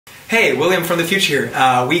Hey, William from the future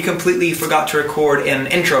here. We completely forgot to record an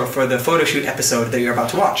intro for the Photoshoot episode that you're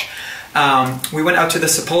about to watch. We went out to the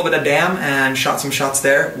Sepulveda Dam and shot some shots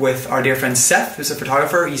there with our dear friend Seth, who's a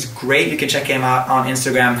photographer. He's great. You can check him out on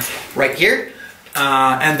Instagram right here.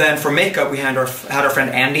 And then for makeup, we had our friend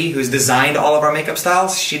Andy, who's designed all of our makeup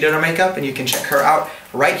styles. She did our makeup, and you can check her out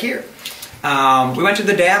right here. We went to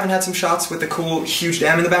the dam and had some shots with the cool, huge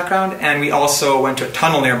dam in the background, and we also went to a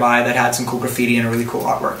tunnel nearby that had some cool graffiti and really cool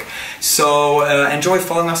artwork. So enjoy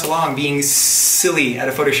following us along, being silly at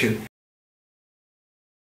a photo shoot.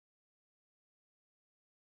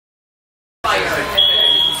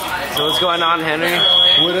 So what's going on, Henry?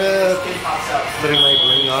 What up? Putting my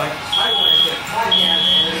bling on.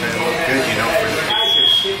 Good, you know, for the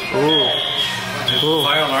picture. Ooh.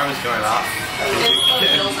 Fire alarm is going off.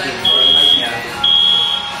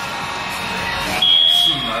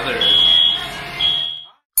 Mother.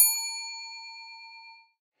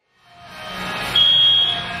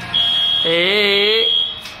 Hey.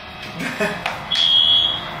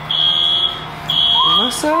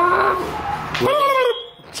 What's up?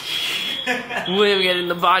 We're getting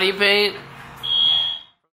the body paint.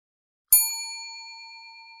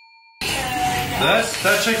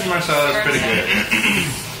 That chicken marsala is pretty good.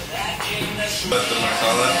 But the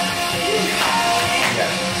marsala? Yeah.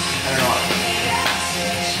 I don't know.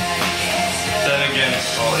 Then again,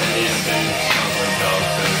 it's all Indian things. Smells like dog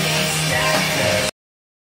food.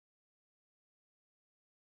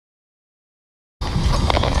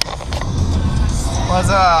 What's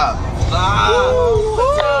up?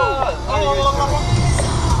 What's up?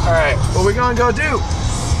 Alright, what we gonna go do?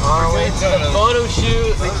 On our way to the photo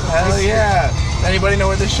shoot. Hell yeah. Anybody know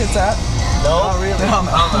where this shit's at? No, Not really. I don't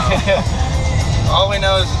know. All we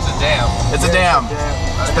know is it's a dam. It's a dam.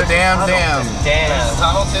 It's the dam. Damn. There's a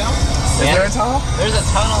tunnel too? Is there a tunnel? There's a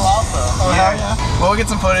tunnel also. Oh, hell yeah. Well, we'll get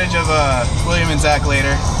some footage of William and Zach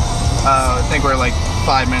later. I think we're like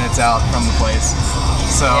 5 minutes out from the place.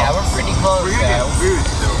 So. Yeah, we're pretty close. We're gonna get food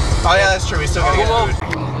still. Oh yeah, that's true. We still gotta get food.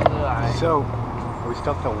 So, we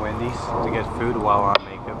stopped at Wendy's to get food while on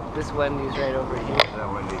makeup. This Wendy's right over here.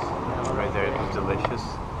 That Wendy's right there, it was delicious.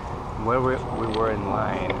 Where we were in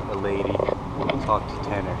line, a lady talked to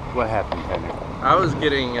Tanner. What happened, Tanner? I was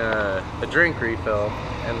getting a drink refill,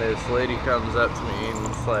 and this lady comes up to me and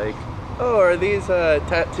it's like, "Oh, are these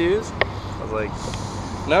tattoos?" I was like,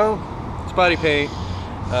 "No, it's body paint.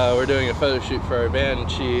 We're doing a photo shoot for our band."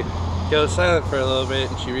 And she goes silent for a little bit,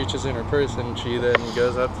 and she reaches in her purse, and she then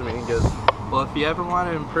goes up to me and goes, "Well, if you ever want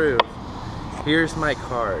to improve, here's my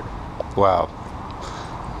card." Wow.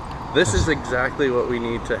 This is exactly what we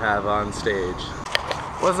need to have on stage.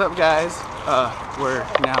 What's up, guys? We're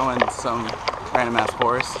now in some random ass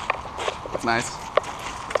forest. It's nice.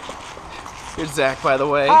 Here's Zach, by the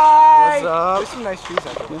way. Hi! What's up? There's some nice trees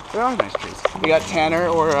out there. Yeah, there are nice trees. We got Tanner,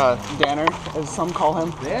 or Danner, as some call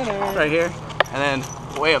him. Danner. Right here. And then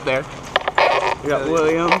way up there, we got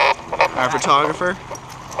William, our photographer.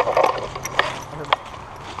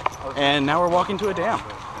 And now we're walking to a dam.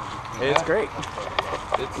 It's great.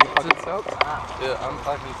 It's stoked. Yeah, I'm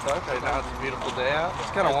fucking stoked right now. It's a beautiful day out.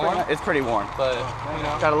 It's kind of warm. It's pretty warm. But, you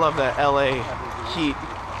know. Gotta love that LA heat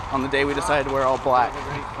on the day we decided to wear all black.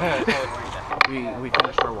 We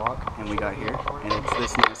finished our walk and we got here, and it's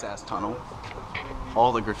this nice ass tunnel.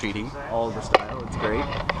 All the graffiti, all the style, it's great.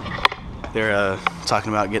 They're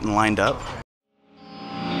talking about getting lined up.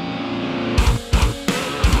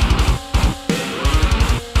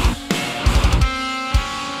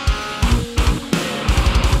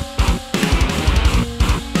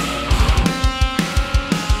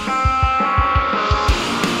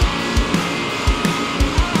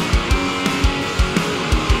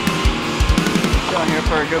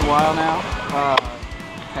 For a good while now.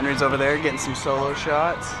 Henry's over there getting some solo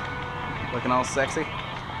shots, looking all sexy.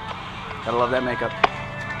 Gotta love that makeup.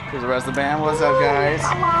 Here's the rest of the band. What's up, guys?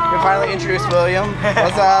 We finally introduced William.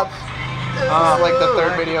 What's up? Like the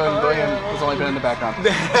third video, and William has only been in the background.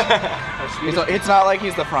 It's not like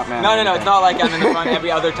he's the front man. No, it's not like I'm in the front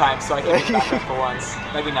every other time, so I can be in the background for once.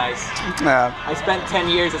 That'd be nice. Yeah. I spent 10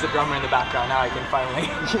 years as a drummer in the background. Now I can finally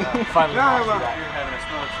not do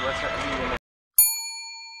that.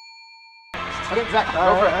 Okay, Zach,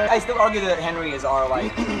 go for it. I still argue that Henry is our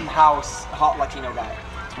like house hot Latino guy.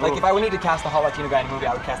 Like if I would need to cast a hot Latino guy in a movie,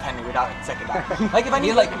 I would cast Henry without second guy. Like if I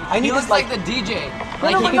need He looks like the DJ.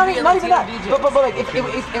 Like he not could be even a that. DJ. But like if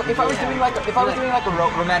I was doing like a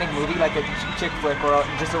romantic movie, like a chick flick or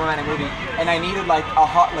just a romantic movie, and I needed like a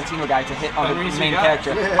hot Latino guy to hit on the main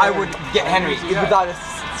character, I would get Henry without a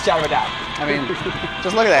Sepulveda Dam. I mean,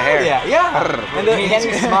 just look at that hair. Yeah. And then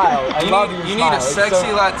Henry smile. I love your You smile. need a It's sexy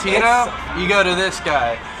so- Latino, you go to this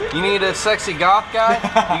guy. You need a sexy goth guy,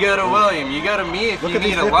 you go to William. You go to me if you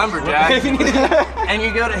need a lumberjack. And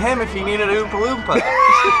you go to him if you need an Oompa Loompa.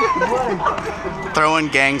 Throwing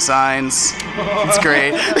gang signs. It's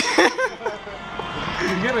great.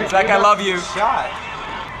 Zach, I love you. Shot.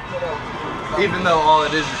 Even though all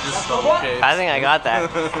it is just double shades. I think I got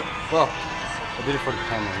that. Well, I did it for the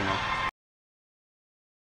camera, you know.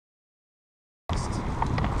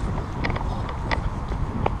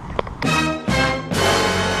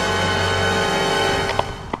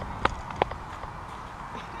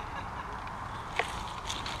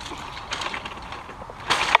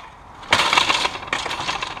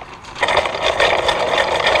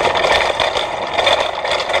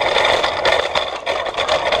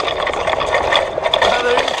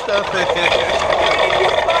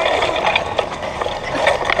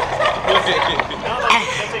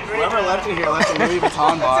 Whoever left it here left a Louis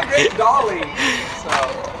Vuitton box. Great dolly. So,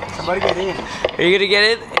 somebody get in. Are you gonna get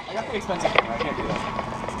it? I got the expensive camera, I can't do that.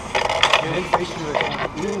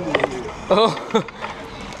 Oh.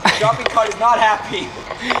 Shopping cart is not happy.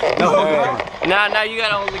 Now you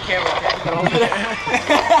gotta hold the camera.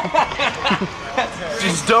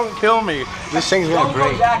 Just don't kill me. This thing's gonna Don't go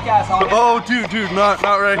break. jackass on it. Oh, dude, not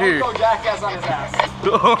right here. Don't go jackass on his ass.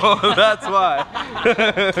 Oh, that's why.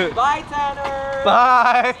 Bye, Tanner.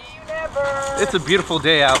 Bye. See you never. It's a beautiful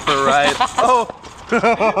day out for a ride. Oh.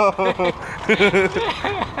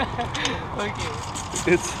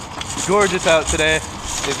 It's gorgeous out today,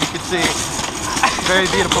 if you can see. Very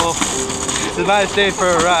beautiful. It's a nice day for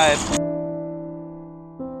a ride.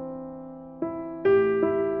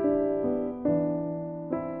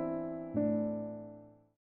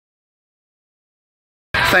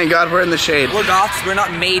 Thank God we're in the shade. We're goths. We're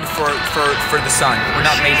not made for the sun. We're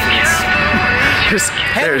not made for this.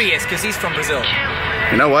 Henry is, because he's from Brazil.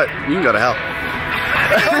 You know what? You can go to hell.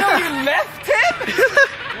 Oh no, you left him?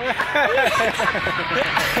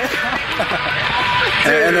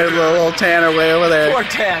 And there's a little Tanner way over there. Poor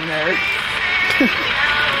Tanner.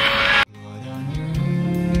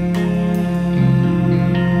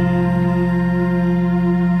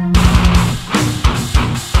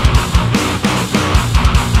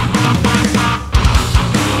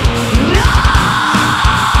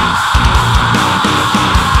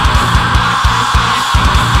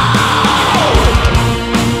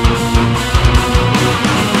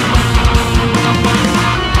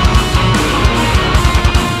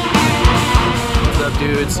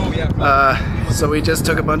 So we just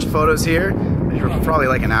took a bunch of photos here. They were probably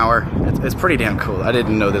like an hour. It's pretty damn cool. I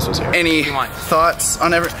didn't know this was here. Any thoughts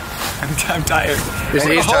on every? I'm tired.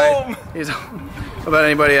 He's tired. He's about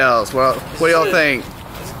anybody else. Well, what do y'all think?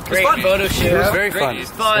 Great photo shoot. It was very Great. fun. It was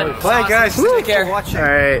fun. Bye, guys. Take care. All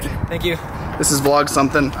right. Thank you. This is vlog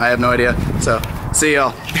something. I have no idea. So, see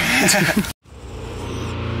y'all.